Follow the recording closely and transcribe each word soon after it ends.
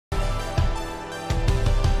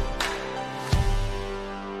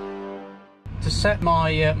to set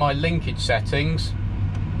my my linkage settings,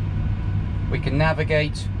 we can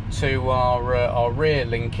navigate to our rear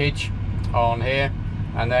linkage on here,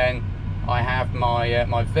 and then I have my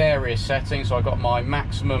my various settings. So I've got my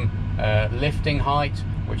maximum lifting height,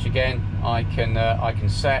 which again I can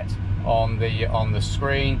set on the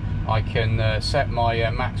screen. I can set my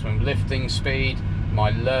maximum lifting speed,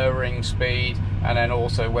 my lowering speed, and then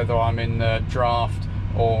also whether I'm in draft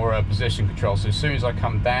or position control. So as soon as I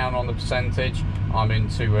come down on the percentage, I'm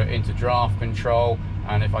into draft control,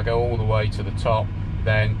 and if I go all the way to the top,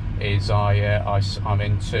 then I'm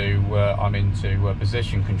into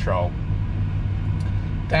position control.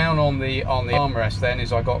 Down on the armrest then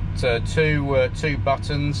is I got two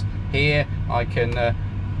buttons here. I can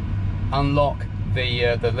unlock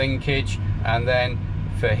the linkage, and then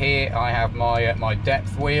for here I have my my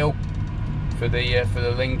depth wheel for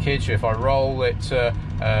the linkage. If I roll it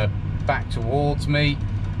back towards me,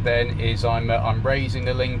 then I'm raising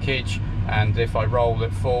the linkage, and if I roll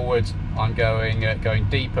it forwards, I'm going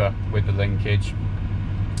deeper with the linkage.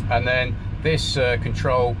 And then this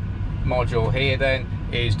control module here then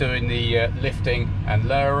is doing the lifting and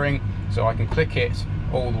lowering, so I can click it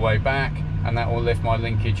all the way back, and that will lift my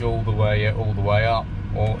linkage all the way up.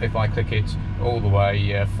 Or if I click it all the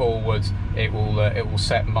way forwards, it will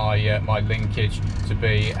set my my linkage to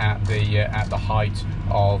be at the height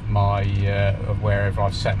of my of wherever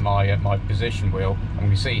I've set my my position wheel. And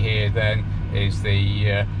we see here then is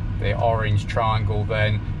the orange triangle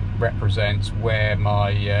then represents where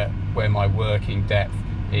my working depth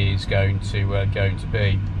is going to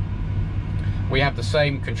be. We have the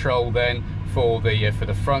same control then for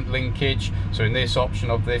the front linkage. So in this option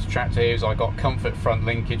of this tractor here is I got comfort front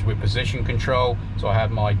linkage with position control. So I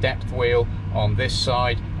have my depth wheel on this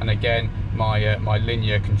side, and again my my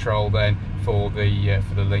linear control then for the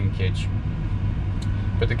linkage.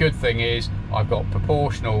 But the good thing is I've got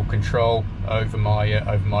proportional control over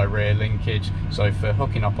my rear linkage. So for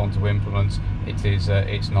hooking up onto implements,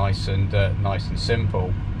 it's nice and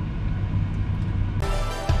simple.